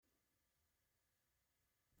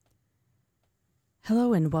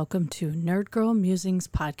Hello and welcome to Nerd Girl Musings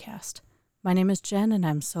podcast. My name is Jen and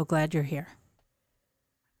I'm so glad you're here.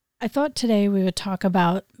 I thought today we would talk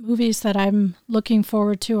about movies that I'm looking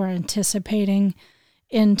forward to or anticipating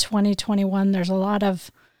in 2021. There's a lot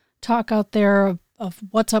of talk out there of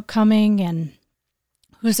what's upcoming and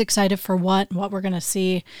who's excited for what and what we're going to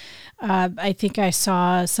see. I think I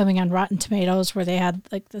saw something on Rotten Tomatoes where they had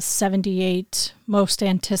like the 78 most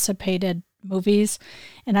anticipated movies,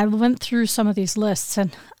 and I went through some of these lists, and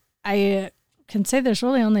I can say there's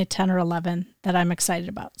really only 10 or 11 that I'm excited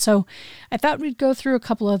about. So I thought we'd go through a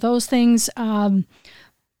couple of those things,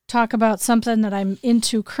 talk about something that I'm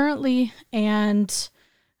into currently, and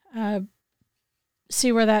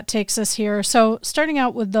see where that takes us here. So starting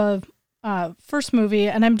out with the first movie,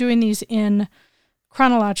 and I'm doing these in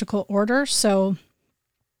chronological order. So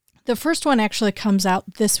the first one actually comes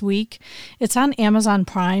out this week. It's on Amazon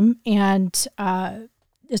Prime, and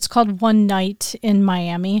it's called One Night in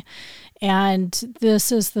Miami. And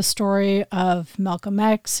this is the story of Malcolm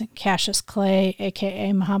X, Cassius Clay,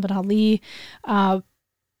 a.k.a. Muhammad Ali.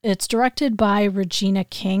 It's directed by Regina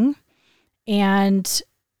King, and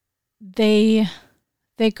they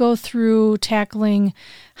go through tackling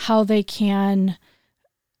how they can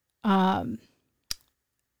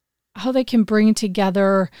bring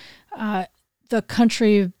together the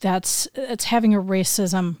country that's having a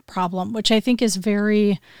racism problem, which I think is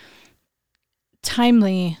very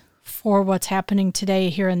timely for what's happening today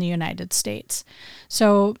here in the United States.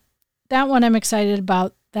 So that one I'm excited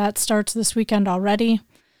about. That starts this weekend already.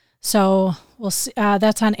 So we'll see.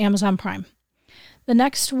 That's on Amazon Prime. The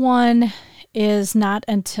next one is not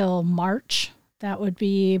until March. That would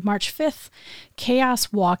be March 5th,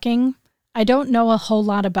 Chaos Walking. I don't know a whole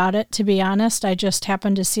lot about it, to be honest. I just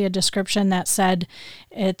happened to see a description that said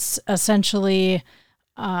it's essentially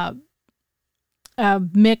a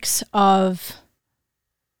mix of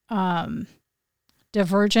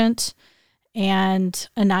Divergent and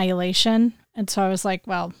Annihilation. And so I was like,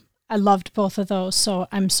 well, I loved both of those, so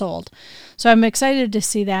I'm sold. So I'm excited to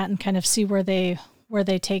see that and kind of see where they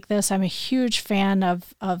take this. I'm a huge fan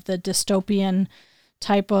of the dystopian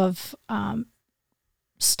type of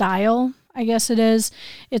style, I guess it is.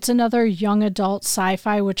 It's another young adult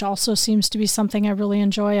sci-fi, which also seems to be something I really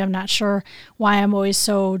enjoy. I'm not sure why I'm always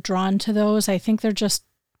so drawn to those. I think they're just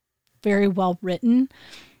very well written,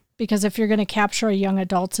 because if you're going to capture a young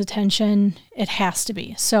adult's attention, it has to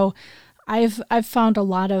be. So I've found a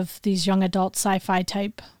lot of these young adult sci-fi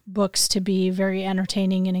type books to be very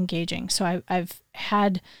entertaining and engaging. So I've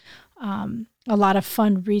had a lot of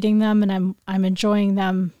fun reading them, and I'm enjoying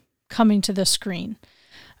them coming to the screen.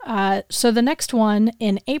 So the next one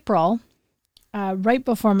in April, right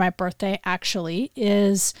before my birthday, actually,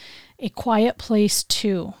 is A Quiet Place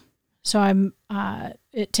 2. So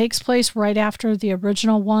it takes place right after the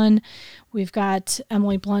original one. We've got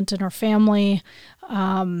Emily Blunt and her family,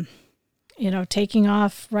 taking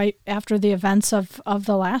off right after the events of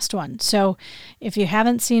the last one. So if you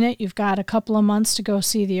haven't seen it, you've got a couple of months to go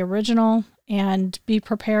see the original and be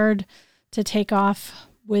prepared to take off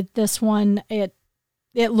with this one.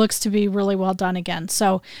 It looks to be really well done again.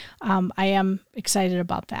 So I am excited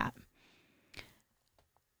about that.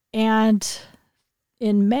 And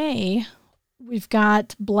in May, we've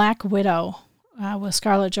got Black Widow with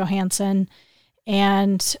Scarlett Johansson.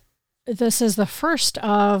 And this is the first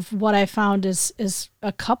of what I found is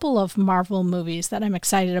a couple of Marvel movies that I'm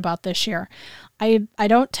excited about this year. I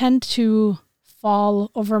don't tend to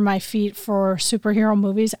fall over my feet for superhero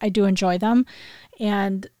movies. I do enjoy them,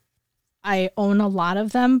 and I own a lot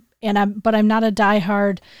of them, but I'm not a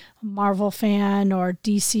diehard Marvel fan or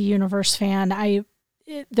DC Universe fan.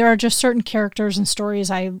 There are just certain characters and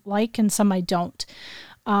stories I like, and some I don't.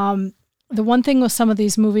 The one thing with some of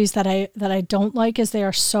these movies that I don't like is they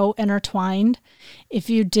are so intertwined. If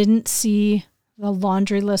you didn't see the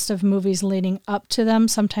laundry list of movies leading up to them,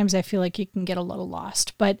 sometimes I feel like you can get a little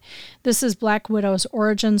lost. But this is Black Widow's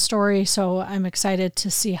origin story, so I'm excited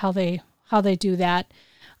to see how they do that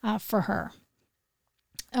for her.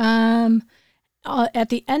 At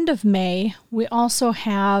the end of May, we also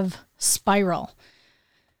have Spiral,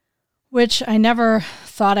 which I never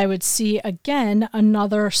thought I would see again,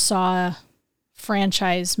 another Saw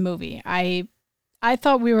franchise movie. I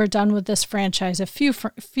thought we were done with this franchise a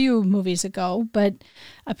few movies ago, but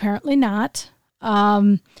apparently not.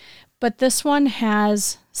 But this one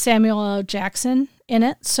has Samuel L. Jackson in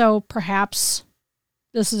it, so perhaps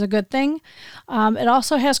this is a good thing. It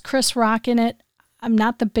also has Chris Rock in it. I'm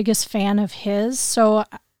not the biggest fan of his, so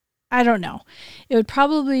I don't know. It would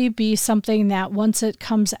probably be something that once it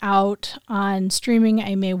comes out on streaming,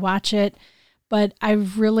 I may watch it, but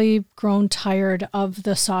I've really grown tired of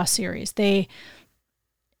the Saw series. They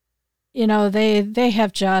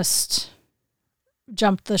have just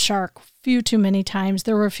jumped the shark few too many times.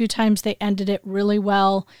 There were a few times they ended it really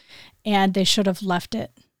well, and they should have left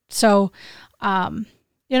it. So,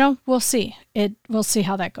 we'll see. We'll see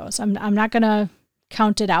how that goes. I'm not going to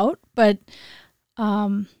count it out, but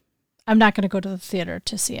I'm not going to go to the theater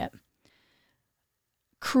to see it.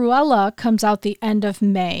 Cruella comes out the end of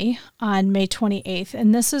May, on May 28th,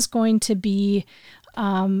 and this is going to be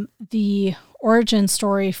the origin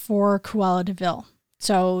story for Cruella de Vil.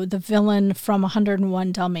 So the villain from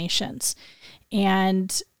 101 Dalmatians.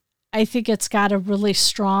 And I think it's got a really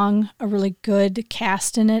good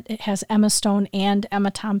cast in it. It has Emma Stone and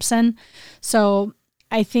Emma Thompson. So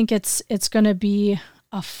I think it's going to be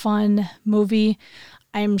a fun movie.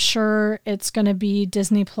 I'm sure it's going to be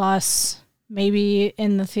Disney Plus, maybe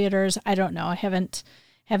in the theaters. I don't know. I haven't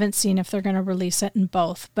seen if they're going to release it in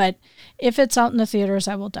both. But if it's out in the theaters,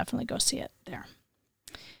 I will definitely go see it there.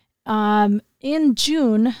 In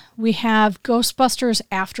June, we have Ghostbusters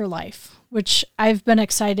Afterlife, which I've been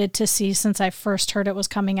excited to see since I first heard it was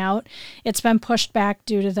coming out. It's been pushed back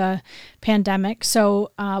due to the pandemic.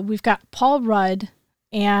 So we've got Paul Rudd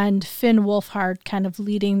and Finn Wolfhard kind of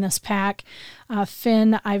leading this pack.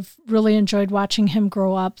 Finn, I've really enjoyed watching him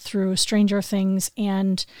grow up through Stranger Things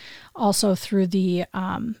and also through the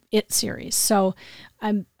It series. So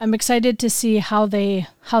I'm excited to see how they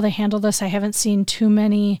handle this. I haven't seen too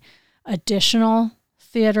many additional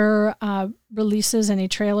theater releases, any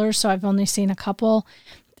trailers, so I've only seen a couple,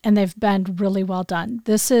 and they've been really well done.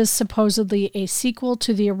 This is supposedly a sequel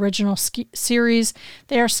to the original series.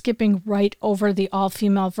 They are skipping right over the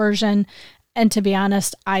all-female version, and to be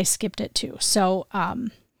honest, I skipped it too. So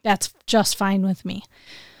that's just fine with me.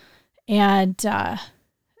 And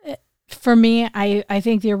for me, I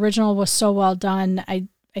think the original was so well done. I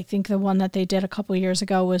think the one that they did a couple years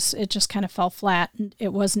ago it just kind of fell flat.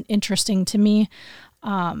 It wasn't interesting to me.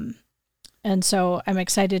 And so I'm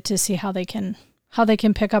excited to see how they can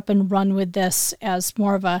pick up and run with this as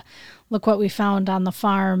more of a look what we found on the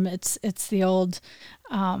farm. It's the old,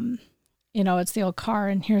 it's the old car,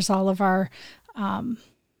 and here's all of our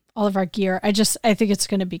gear. I think it's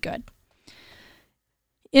going to be good.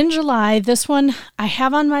 In July, this one I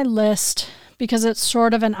have on my list because it's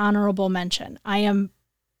sort of an honorable mention. I am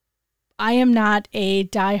not a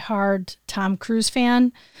diehard Tom Cruise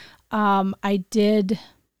fan. I did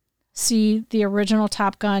see the original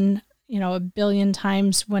Top Gun, a billion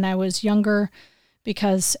times when I was younger,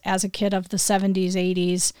 because as a kid of the 70s,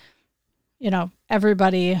 80s,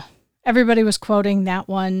 everybody was quoting that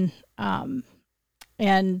one.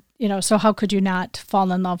 And so how could you not fall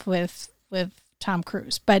in love with Tom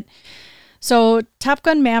Cruise? But so Top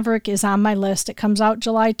Gun Maverick is on my list. It comes out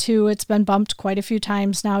July 2. It's been bumped quite a few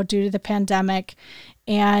times now due to the pandemic.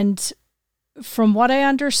 And from what I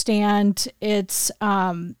understand, it's,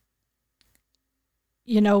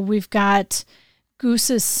 we've got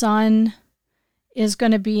Goose's son is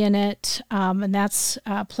going to be in it. And that's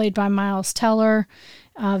played by Miles Teller.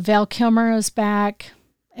 Val Kilmer is back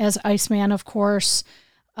as Iceman, of course.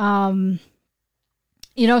 So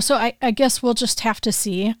I guess we'll just have to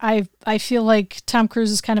see. I feel like Tom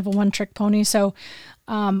Cruise is kind of a one-trick pony, so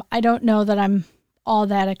I don't know that I'm all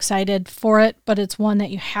that excited for it, but it's one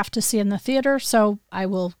that you have to see in the theater, so I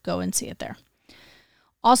will go and see it there.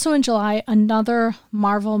 Also in July, another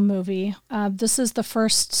Marvel movie. This is the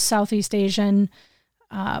first Southeast Asian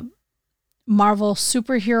Marvel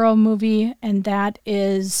superhero movie, and that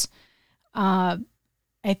is, I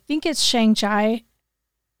think it's Shang-Chi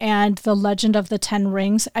and the Legend of the Ten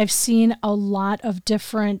Rings. I've seen a lot of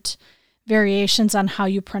different variations on how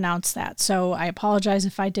you pronounce that, so I apologize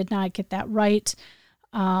if I did not get that right.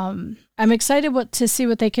 I'm excited to see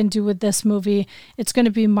what they can do with this movie. It's going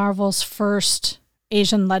to be Marvel's first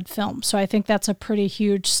Asian-led film, so I think that's a pretty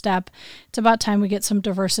huge step. It's about time we get some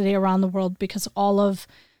diversity around the world because all of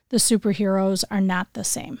the superheroes are not the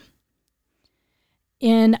same.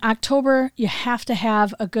 In October, you have to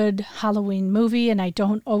have a good Halloween movie, and I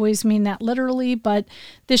don't always mean that literally, but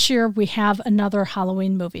this year we have another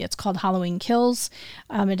Halloween movie. It's called Halloween Kills.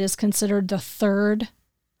 It is considered the third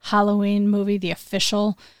Halloween movie, the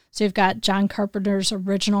official. So you've got John Carpenter's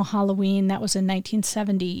original Halloween. That was in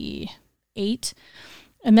 1978.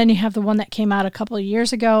 And then you have the one that came out a couple of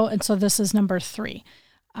years ago, and so this is number 3.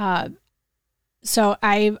 So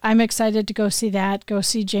I'm excited to go see that. Go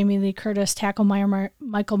see Jamie Lee Curtis tackle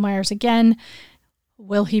Michael Myers again.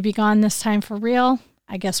 Will he be gone this time for real?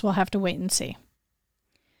 I guess we'll have to wait and see.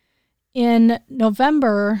 In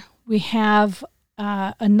November, we have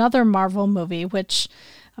another Marvel movie, which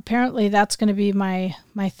apparently that's going to be my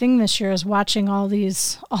thing this year, is watching all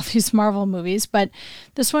these Marvel movies. But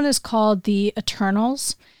this one is called The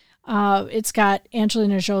Eternals. It's got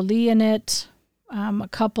Angelina Jolie in it, a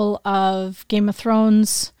couple of Game of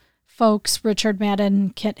Thrones folks, Richard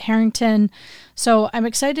Madden, Kit Harington. So I'm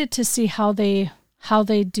excited to see how they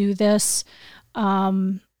do this.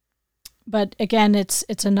 But again,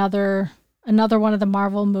 it's another one of the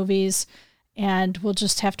Marvel movies, and we'll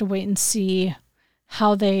just have to wait and see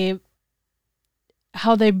how they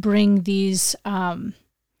bring these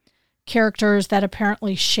characters that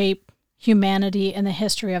apparently shape humanity and the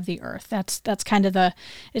history of the earth. That's kind of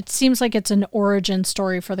it seems like it's an origin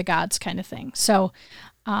story for the gods kind of thing. So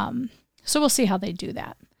we'll see how they do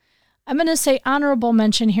that. I'm going to say honorable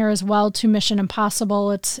mention here as well to Mission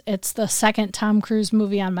Impossible. It's the second Tom Cruise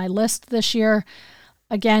movie on my list this year.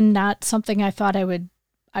 Again, not something I thought I would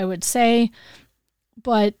say,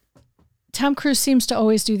 but Tom Cruise seems to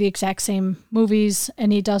always do the exact same movies,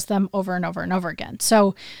 and he does them over and over and over again.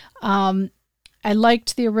 So I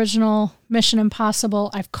liked the original Mission Impossible.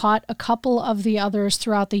 I've caught a couple of the others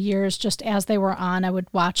throughout the years just as they were on. I would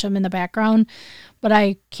watch them in the background, but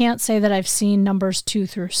I can't say that I've seen numbers 2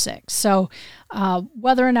 through 6. So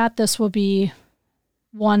whether or not this will be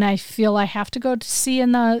one I feel I have to go to see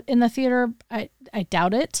in the theater, I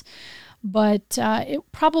doubt it, but it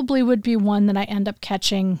probably would be one that I end up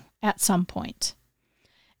catching at some point.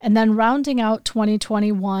 And then rounding out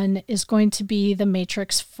 2021 is going to be The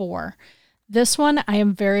Matrix 4. This one I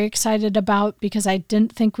am very excited about because I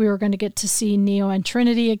didn't think we were going to get to see Neo and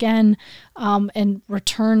Trinity again and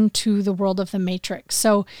return to the world of the Matrix.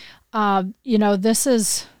 So, this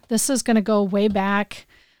is going to go way back.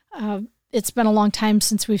 It's been a long time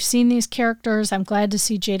since we've seen these characters. I'm glad to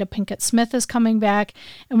see Jada Pinkett Smith is coming back,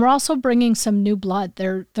 and we're also bringing some new blood.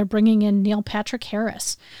 They're bringing in Neil Patrick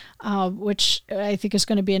Harris, which I think is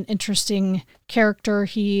going to be an interesting character.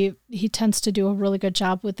 He tends to do a really good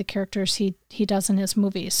job with the characters he does in his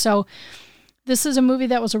movies. So this is a movie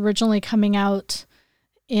that was originally coming out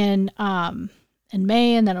in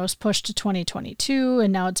May, and then it was pushed to 2022,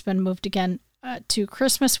 and now it's been moved again to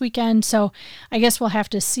Christmas weekend. So I guess we'll have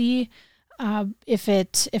to see.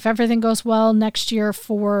 If everything goes well next year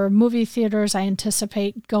for movie theaters, I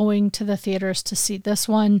anticipate going to the theaters to see this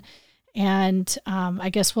one. And I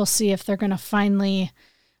guess we'll see if they're going to finally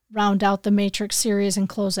round out the Matrix series and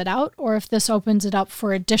close it out, or if this opens it up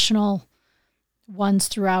for additional ones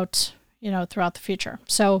throughout the future.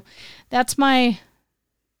 So that's my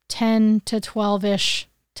 10 to 12-ish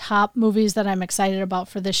top movies that I'm excited about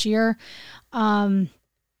for this year.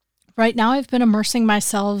 Right now, I've been immersing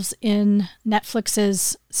myself in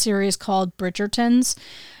Netflix's series called Bridgertons.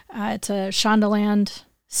 It's a Shondaland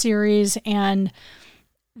series, and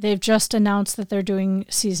they've just announced that they're doing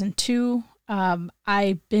season 2.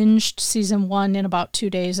 I binged season 1 in about 2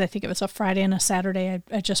 days. I think it was a Friday and a Saturday.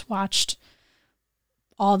 I just watched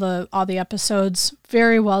all the episodes.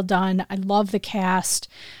 Very well done. I love the cast.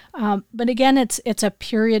 But again, it's a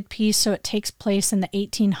period piece, so it takes place in the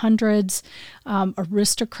 1800s,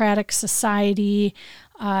 aristocratic society.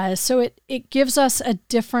 So it gives us a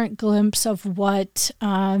different glimpse of what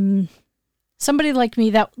somebody like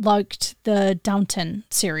me that liked the Downton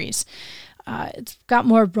series. It's got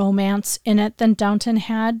more romance in it than Downton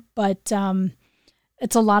had, but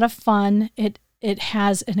it's a lot of fun. It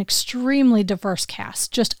has an extremely diverse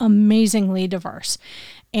cast, just amazingly diverse.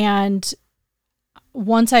 And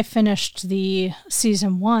once I finished the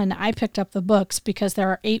season 1, I picked up the books because there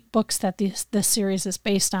are 8 books that this series is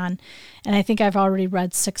based on. And I think I've already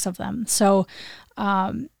read 6 of them. So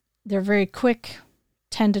they're very quick,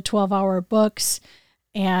 10 to 12 hour books.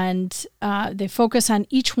 And they focus on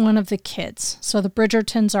each one of the kids. So the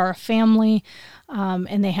Bridgertons are a family,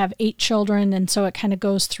 and they have 8 children, and so it kind of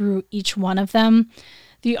goes through each one of them.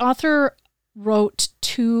 The author wrote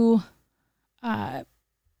 2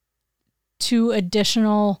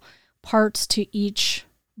 additional parts to each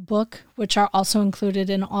book, which are also included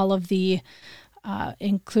in all of the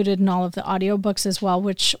audiobooks as well,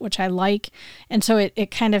 which I like. And so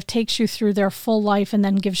it kind of takes you through their full life and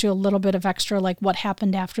then gives you a little bit of extra, like what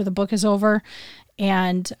happened after the book is over.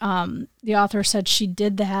 And the author said she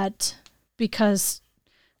did that because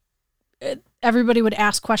everybody would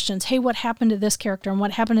ask questions. Hey, what happened to this character and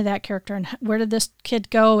what happened to that character and where did this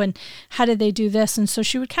kid go and how did they do this? And so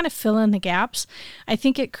she would kind of fill in the gaps. I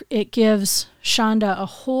think it gives Shonda a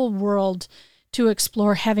whole world to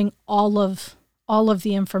explore, having all of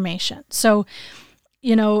the information. So,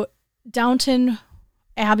 Downton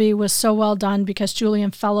Abbey was so well done because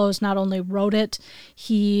Julian Fellowes not only wrote it,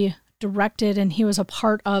 he directed and he was a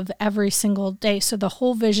part of every single day. So the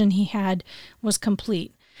whole vision he had was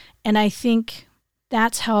complete. And I think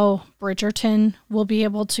that's how Bridgerton will be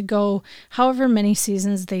able to go however many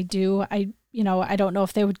seasons they do. I don't know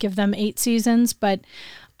if they would give them 8 seasons, but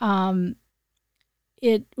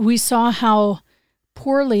we saw how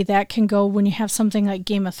poorly that can go when you have something like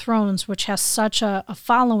Game of Thrones, which has such a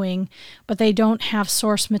following, but they don't have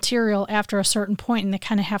source material after a certain point, and they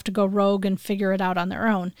kind of have to go rogue and figure it out on their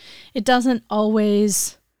own. It doesn't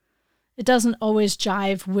always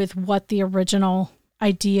jive with what the original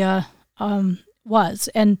idea was.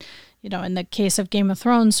 And, in the case of Game of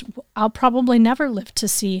Thrones, I'll probably never live to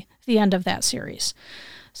see the end of that series.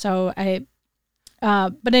 So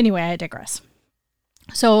but anyway, I digress.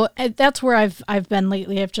 So that's where I've been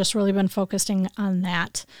lately. I've just really been focusing on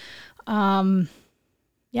that.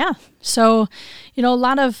 Yeah. So, a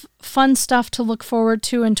lot of fun stuff to look forward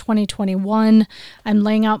to in 2021. I'm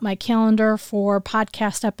laying out my calendar for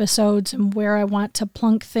podcast episodes and where I want to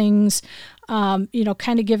plunk things, kind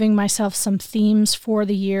of giving myself some themes for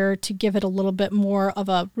the year to give it a little bit more of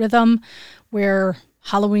a rhythm, where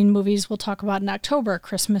Halloween movies we'll talk about in October,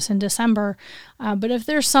 Christmas in December. But if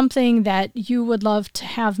there's something that you would love to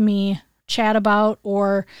have me chat about,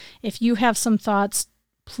 or if you have some thoughts,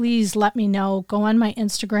 please let me know. Go on my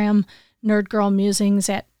Instagram,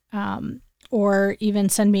 nerdgirlmusings or even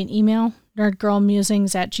send me an email,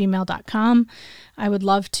 nerdgirlmusings@gmail.com. I would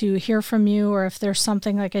love to hear from you, or if there's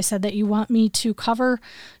something, like I said, that you want me to cover,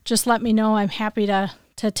 just let me know. I'm happy to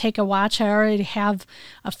take a watch. I already have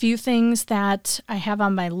a few things that I have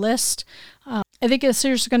on my list. I think this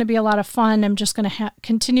year's going to be a lot of fun. I'm just going to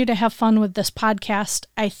continue to have fun with this podcast.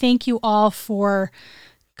 I thank you all for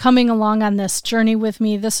coming along on this journey with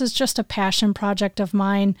me. This is just a passion project of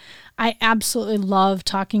mine. I absolutely love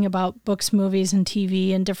talking about books, movies, and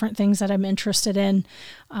TV and different things that I'm interested in.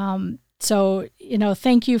 So,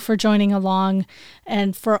 thank you for joining along,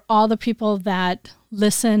 and for all the people that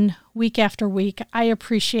listen week after week. I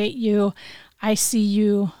appreciate you. I see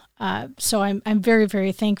you. So I'm very,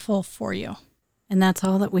 very thankful for you. And that's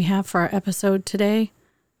all that we have for our episode today.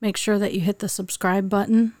 Make sure that you hit the subscribe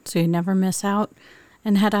button so you never miss out,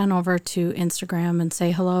 and head on over to Instagram and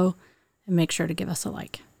say hello, and make sure to give us a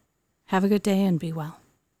like. Have a good day and be well.